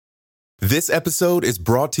This episode is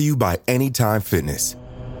brought to you by Anytime Fitness.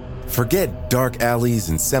 Forget dark alleys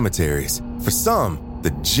and cemeteries. For some,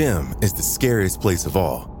 the gym is the scariest place of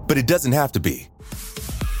all, but it doesn't have to be.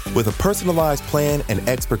 With a personalized plan and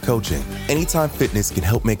expert coaching, Anytime Fitness can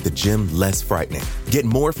help make the gym less frightening. Get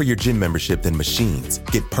more for your gym membership than machines.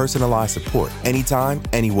 Get personalized support anytime,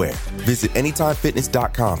 anywhere. Visit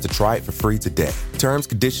AnytimeFitness.com to try it for free today. Terms,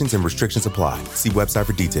 conditions, and restrictions apply. See website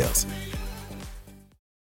for details.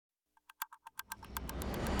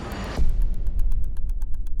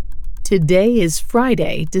 Today is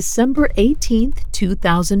Friday, December 18th,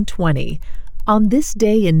 2020. On this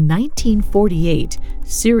day in 1948,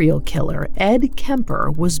 serial killer Ed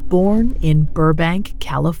Kemper was born in Burbank,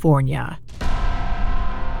 California.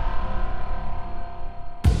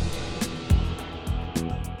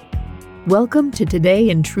 Welcome to Today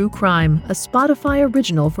in True Crime, a Spotify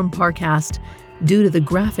original from Parcast. Due to the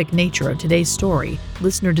graphic nature of today's story,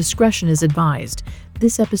 listener discretion is advised.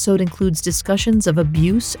 This episode includes discussions of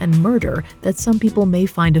abuse and murder that some people may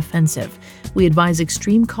find offensive. We advise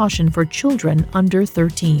extreme caution for children under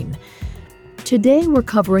 13. Today we're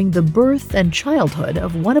covering the birth and childhood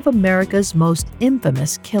of one of America's most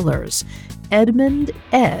infamous killers, Edmund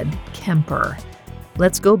 "Ed" Kemper.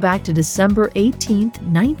 Let's go back to December 18,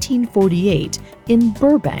 1948, in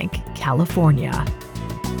Burbank, California.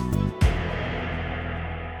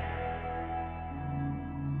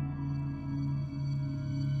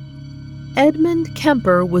 Edmund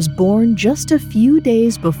Kemper was born just a few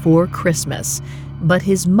days before Christmas, but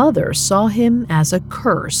his mother saw him as a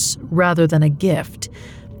curse rather than a gift.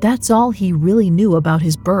 That's all he really knew about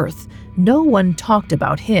his birth. No one talked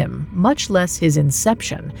about him, much less his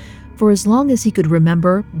inception. For as long as he could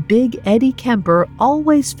remember, Big Eddie Kemper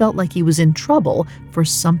always felt like he was in trouble for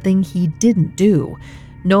something he didn't do.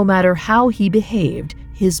 No matter how he behaved,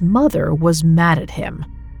 his mother was mad at him.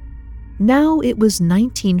 Now it was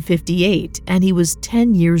 1958, and he was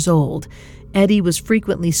 10 years old. Eddie was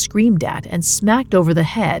frequently screamed at and smacked over the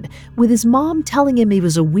head, with his mom telling him he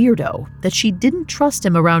was a weirdo, that she didn't trust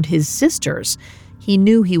him around his sisters. He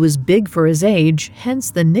knew he was big for his age,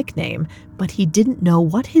 hence the nickname, but he didn't know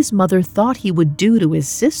what his mother thought he would do to his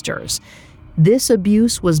sisters. This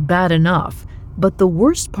abuse was bad enough, but the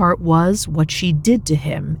worst part was what she did to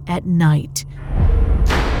him at night.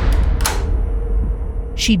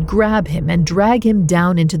 She'd grab him and drag him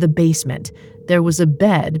down into the basement. There was a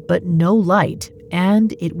bed, but no light,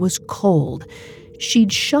 and it was cold.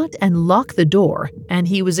 She'd shut and lock the door, and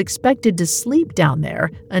he was expected to sleep down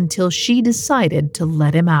there until she decided to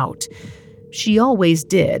let him out. She always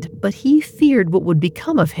did, but he feared what would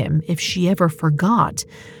become of him if she ever forgot.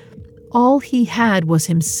 All he had was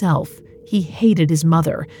himself. He hated his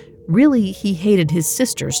mother. Really, he hated his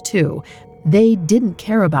sisters, too. They didn't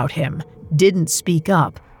care about him. Didn't speak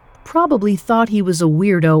up, probably thought he was a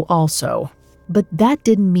weirdo also. But that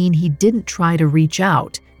didn't mean he didn't try to reach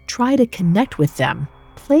out, try to connect with them,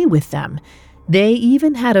 play with them. They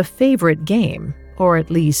even had a favorite game, or at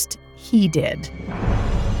least he did.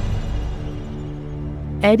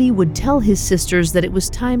 Eddie would tell his sisters that it was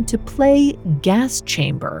time to play gas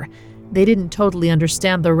chamber. They didn't totally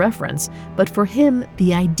understand the reference, but for him,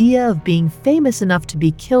 the idea of being famous enough to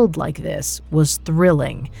be killed like this was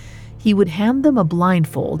thrilling. He would hand them a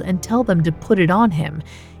blindfold and tell them to put it on him.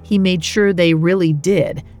 He made sure they really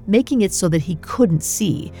did, making it so that he couldn't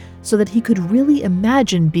see, so that he could really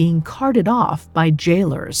imagine being carted off by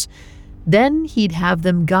jailers. Then he'd have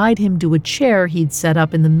them guide him to a chair he'd set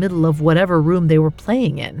up in the middle of whatever room they were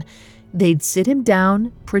playing in. They'd sit him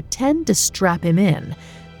down, pretend to strap him in.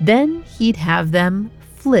 Then he'd have them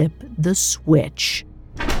flip the switch.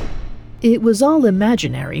 It was all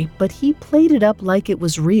imaginary, but he played it up like it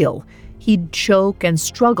was real. He'd choke and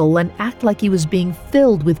struggle and act like he was being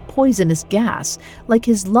filled with poisonous gas, like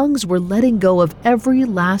his lungs were letting go of every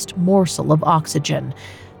last morsel of oxygen.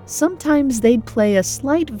 Sometimes they'd play a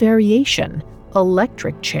slight variation,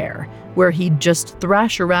 electric chair, where he'd just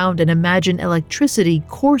thrash around and imagine electricity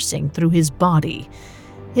coursing through his body.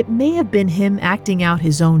 It may have been him acting out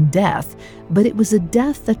his own death, but it was a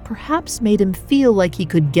death that perhaps made him feel like he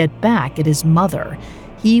could get back at his mother.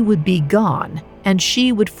 He would be gone, and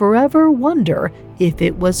she would forever wonder if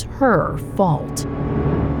it was her fault.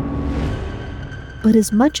 But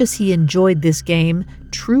as much as he enjoyed this game,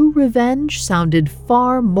 true revenge sounded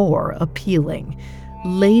far more appealing.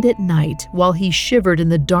 Late at night, while he shivered in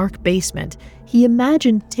the dark basement, he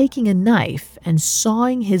imagined taking a knife and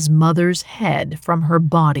sawing his mother's head from her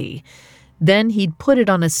body. Then he'd put it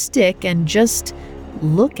on a stick and just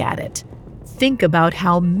look at it. think about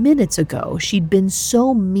how minutes ago she'd been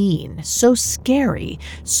so mean, so scary,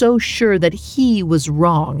 so sure that he was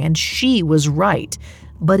wrong and she was right.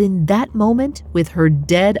 But in that moment, with her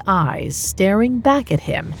dead eyes staring back at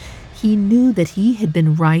him, he knew that he had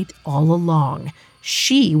been right all along.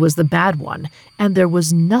 She was the bad one, and there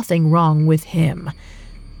was nothing wrong with him.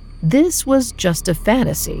 This was just a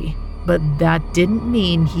fantasy, but that didn't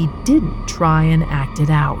mean he didn't try and act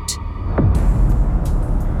it out.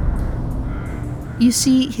 You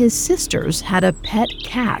see, his sisters had a pet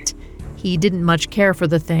cat. He didn't much care for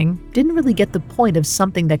the thing, didn't really get the point of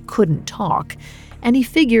something that couldn't talk, and he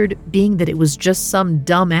figured, being that it was just some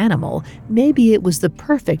dumb animal, maybe it was the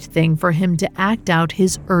perfect thing for him to act out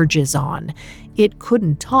his urges on. It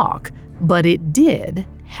couldn't talk, but it did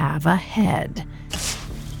have a head.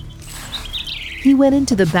 He went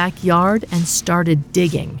into the backyard and started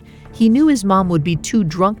digging. He knew his mom would be too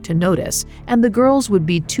drunk to notice, and the girls would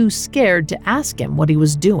be too scared to ask him what he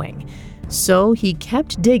was doing. So he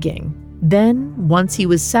kept digging. Then, once he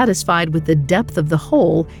was satisfied with the depth of the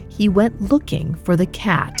hole, he went looking for the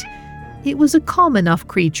cat. It was a calm enough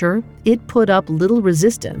creature. It put up little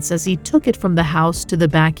resistance as he took it from the house to the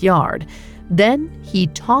backyard. Then he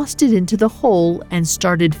tossed it into the hole and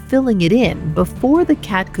started filling it in before the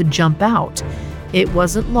cat could jump out. It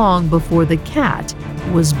wasn't long before the cat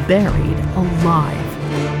was buried alive.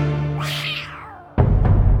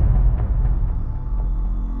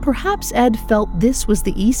 Perhaps Ed felt this was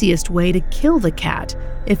the easiest way to kill the cat.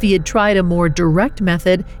 If he had tried a more direct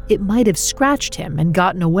method, it might have scratched him and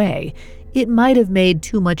gotten away. It might have made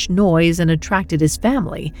too much noise and attracted his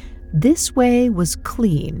family. This way was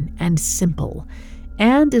clean and simple,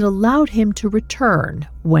 and it allowed him to return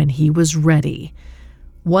when he was ready.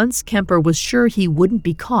 Once Kemper was sure he wouldn't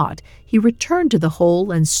be caught, he returned to the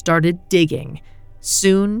hole and started digging.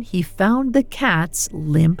 Soon he found the cat's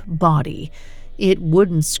limp body. It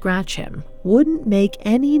wouldn't scratch him, wouldn't make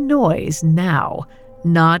any noise now,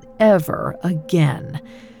 not ever again.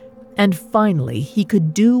 And finally, he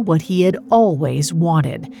could do what he had always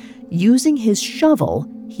wanted. Using his shovel,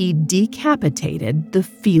 he decapitated the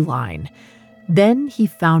feline. Then he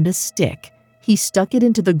found a stick. He stuck it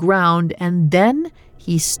into the ground, and then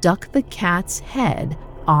he stuck the cat's head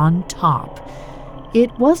on top. It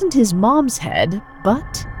wasn't his mom's head,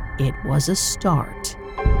 but it was a start.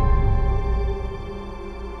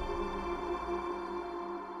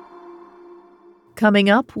 Coming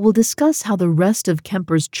up, we'll discuss how the rest of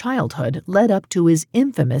Kemper's childhood led up to his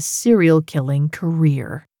infamous serial-killing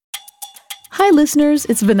career. Hi listeners,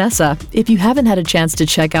 it's Vanessa. If you haven't had a chance to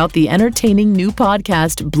check out the entertaining new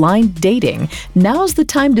podcast, Blind Dating, now's the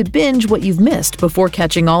time to binge what you've missed before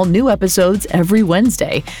catching all new episodes every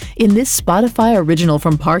Wednesday. In this Spotify original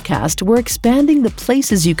from Parcast, we're expanding the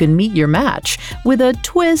places you can meet your match with a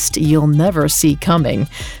twist you'll never see coming.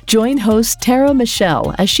 Join host Tara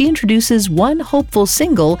Michelle as she introduces one hopeful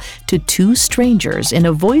single to two strangers in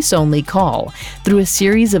a voice-only call. Through a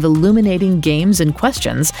series of illuminating games and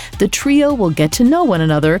questions, the trio will get to know one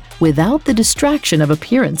another without the distraction of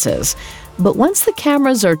appearances. But once the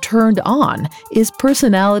cameras are turned on, is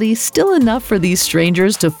personality still enough for these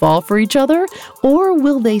strangers to fall for each other, or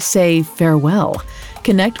will they say farewell?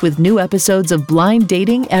 Connect with new episodes of Blind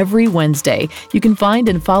Dating every Wednesday. You can find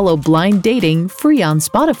and follow Blind Dating free on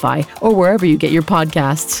Spotify or wherever you get your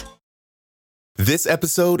podcasts. This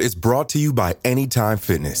episode is brought to you by Anytime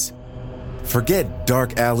Fitness. Forget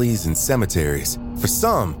dark alleys and cemeteries. For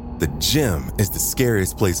some, the gym is the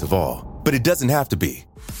scariest place of all, but it doesn't have to be.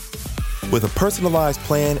 With a personalized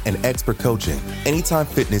plan and expert coaching, Anytime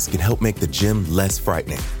Fitness can help make the gym less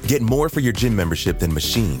frightening. Get more for your gym membership than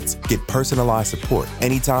machines. Get personalized support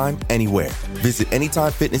anytime, anywhere. Visit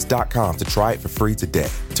AnytimeFitness.com to try it for free today.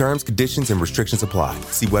 Terms, conditions, and restrictions apply.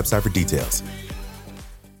 See website for details.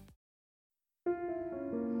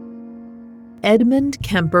 Edmund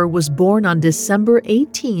Kemper was born on December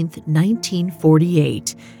 18,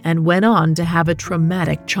 1948, and went on to have a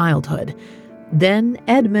traumatic childhood. Then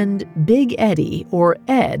Edmund Big Eddie, or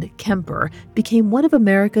Ed Kemper, became one of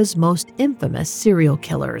America's most infamous serial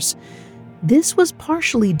killers. This was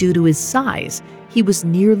partially due to his size. He was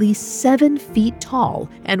nearly 7 feet tall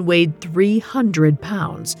and weighed 300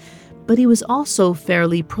 pounds. But he was also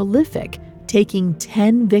fairly prolific, taking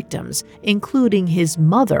 10 victims, including his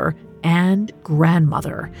mother and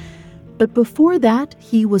grandmother. But before that,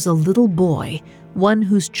 he was a little boy, one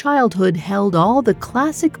whose childhood held all the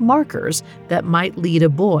classic markers that might lead a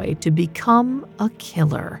boy to become a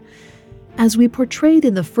killer. As we portrayed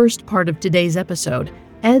in the first part of today's episode,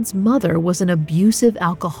 Ed's mother was an abusive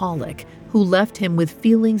alcoholic who left him with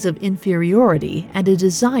feelings of inferiority and a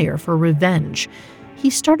desire for revenge. He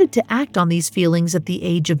started to act on these feelings at the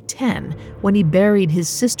age of 10 when he buried his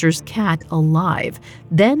sister's cat alive,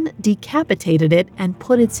 then decapitated it and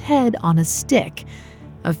put its head on a stick.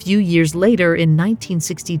 A few years later, in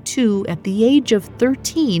 1962, at the age of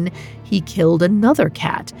 13, he killed another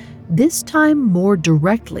cat, this time more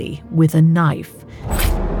directly with a knife.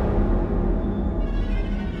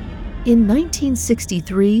 In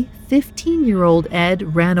 1963, 15-year-old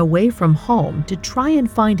Ed ran away from home to try and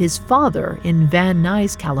find his father in Van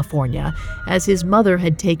Nuys, California, as his mother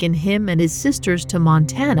had taken him and his sisters to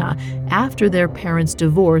Montana after their parents'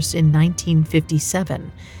 divorce in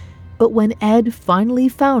 1957. But when Ed finally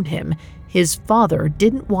found him, his father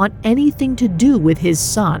didn't want anything to do with his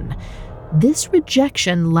son. This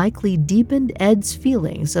rejection likely deepened Ed's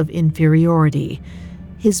feelings of inferiority.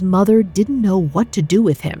 His mother didn't know what to do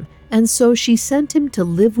with him, and so she sent him to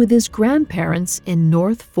live with his grandparents in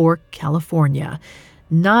North Fork, California.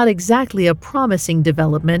 Not exactly a promising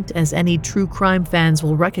development, as any true crime fans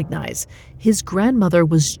will recognize. His grandmother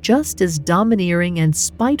was just as domineering and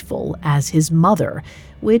spiteful as his mother,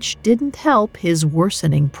 which didn't help his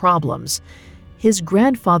worsening problems. His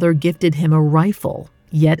grandfather gifted him a rifle,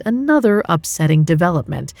 yet another upsetting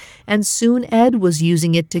development, and soon Ed was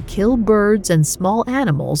using it to kill birds and small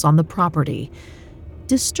animals on the property.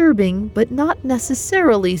 Disturbing, but not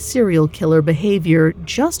necessarily serial killer behavior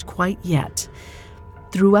just quite yet.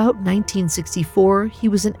 Throughout 1964, he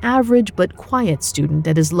was an average but quiet student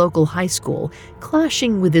at his local high school,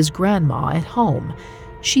 clashing with his grandma at home.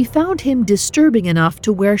 She found him disturbing enough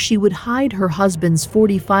to where she would hide her husband's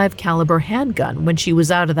 .45 caliber handgun when she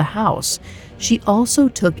was out of the house. She also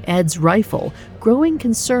took Ed's rifle, growing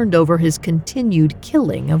concerned over his continued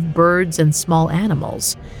killing of birds and small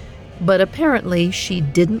animals. But apparently she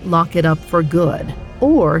didn't lock it up for good,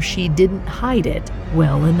 or she didn't hide it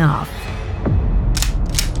well enough.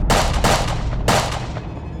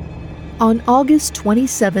 On August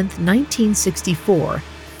 27, 1964,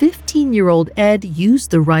 15-year-old Ed used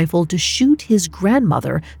the rifle to shoot his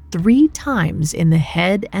grandmother 3 times in the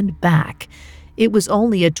head and back. It was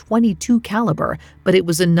only a .22 caliber, but it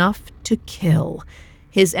was enough to kill.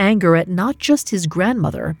 His anger at not just his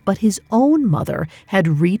grandmother, but his own mother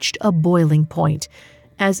had reached a boiling point.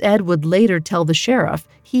 As Ed would later tell the sheriff,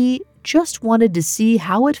 he just wanted to see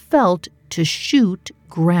how it felt to shoot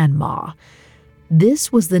Grandma.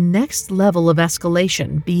 This was the next level of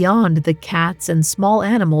escalation beyond the cats and small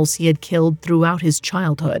animals he had killed throughout his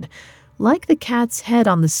childhood. Like the cat's head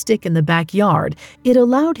on the stick in the backyard, it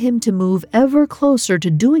allowed him to move ever closer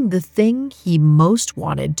to doing the thing he most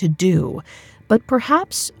wanted to do, but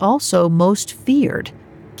perhaps also most feared,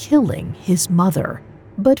 killing his mother.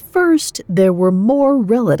 But first, there were more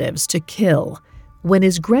relatives to kill. When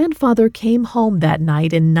his grandfather came home that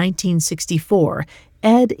night in 1964,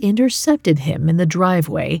 Ed intercepted him in the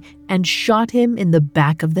driveway and shot him in the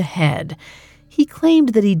back of the head. He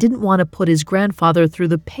claimed that he didn't want to put his grandfather through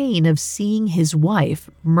the pain of seeing his wife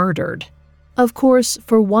murdered. Of course,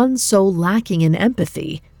 for one so lacking in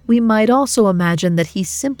empathy, we might also imagine that he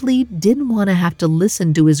simply didn't want to have to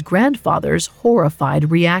listen to his grandfather's horrified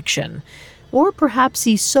reaction. Or perhaps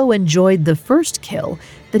he so enjoyed the first kill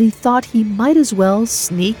that he thought he might as well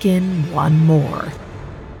sneak in one more.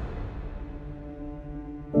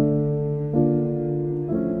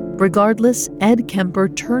 Regardless, Ed Kemper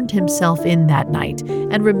turned himself in that night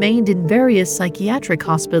and remained in various psychiatric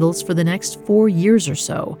hospitals for the next 4 years or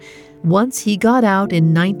so. Once he got out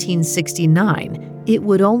in 1969, it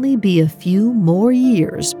would only be a few more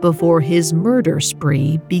years before his murder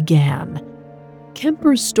spree began.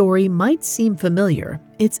 Kemper's story might seem familiar.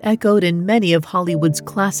 It's echoed in many of Hollywood's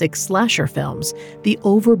classic slasher films: the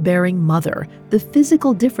overbearing mother, the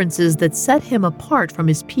physical differences that set him apart from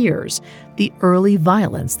his peers, the early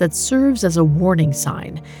violence that serves as a warning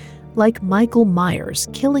sign. Like Michael Myers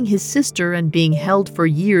killing his sister and being held for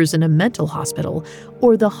years in a mental hospital,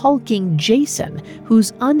 or the hulking Jason,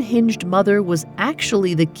 whose unhinged mother was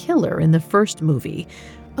actually the killer in the first movie.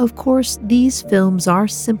 Of course, these films are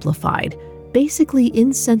simplified, basically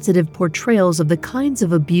insensitive portrayals of the kinds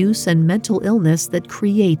of abuse and mental illness that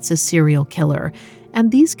creates a serial killer.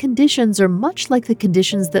 And these conditions are much like the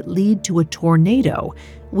conditions that lead to a tornado.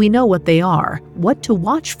 We know what they are, what to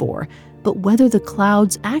watch for, but whether the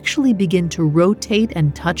clouds actually begin to rotate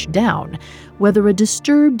and touch down, whether a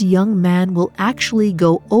disturbed young man will actually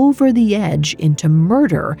go over the edge into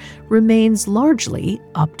murder, remains largely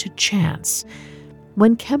up to chance.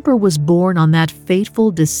 When Kemper was born on that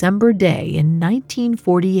fateful December day in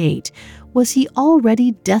 1948, was he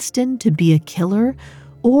already destined to be a killer?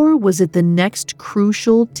 Or was it the next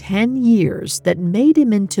crucial 10 years that made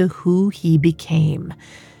him into who he became?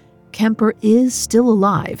 Kemper is still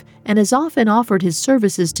alive and has often offered his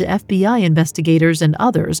services to FBI investigators and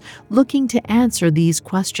others looking to answer these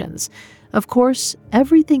questions. Of course,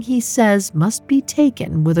 everything he says must be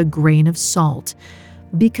taken with a grain of salt.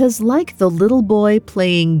 Because like the little boy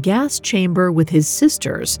playing gas chamber with his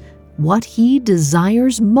sisters, what he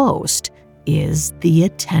desires most is the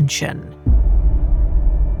attention.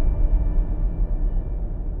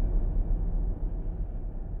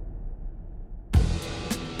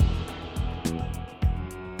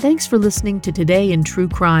 Thanks for listening to Today in True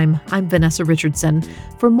Crime. I'm Vanessa Richardson.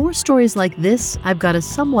 For more stories like this, I've got a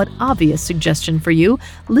somewhat obvious suggestion for you.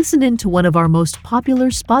 Listen in to one of our most popular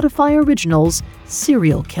Spotify originals,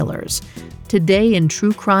 Serial Killers. Today in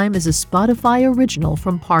True Crime is a Spotify original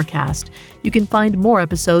from Parcast. You can find more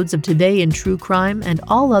episodes of Today in True Crime and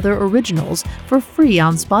all other originals for free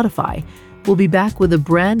on Spotify. We'll be back with a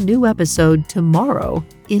brand new episode tomorrow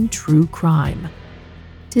in True Crime.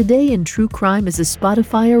 Today in True Crime is a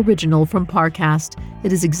Spotify original from Parcast.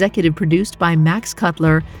 It is executive produced by Max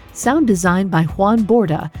Cutler, sound designed by Juan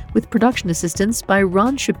Borda, with production assistance by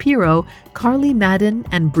Ron Shapiro, Carly Madden,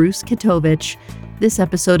 and Bruce Kitovich. This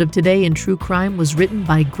episode of Today in True Crime was written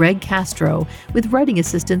by Greg Castro, with writing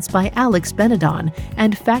assistance by Alex Benedon,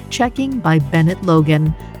 and fact-checking by Bennett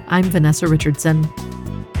Logan. I'm Vanessa Richardson.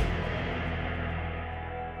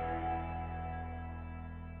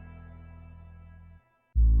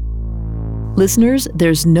 Listeners,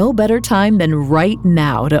 there's no better time than right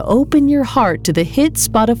now to open your heart to the hit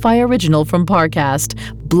Spotify original from Parcast,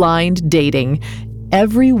 Blind Dating.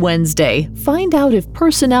 Every Wednesday, find out if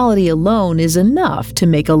personality alone is enough to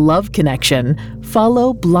make a love connection.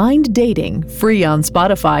 Follow Blind Dating, free on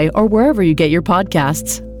Spotify or wherever you get your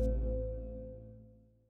podcasts.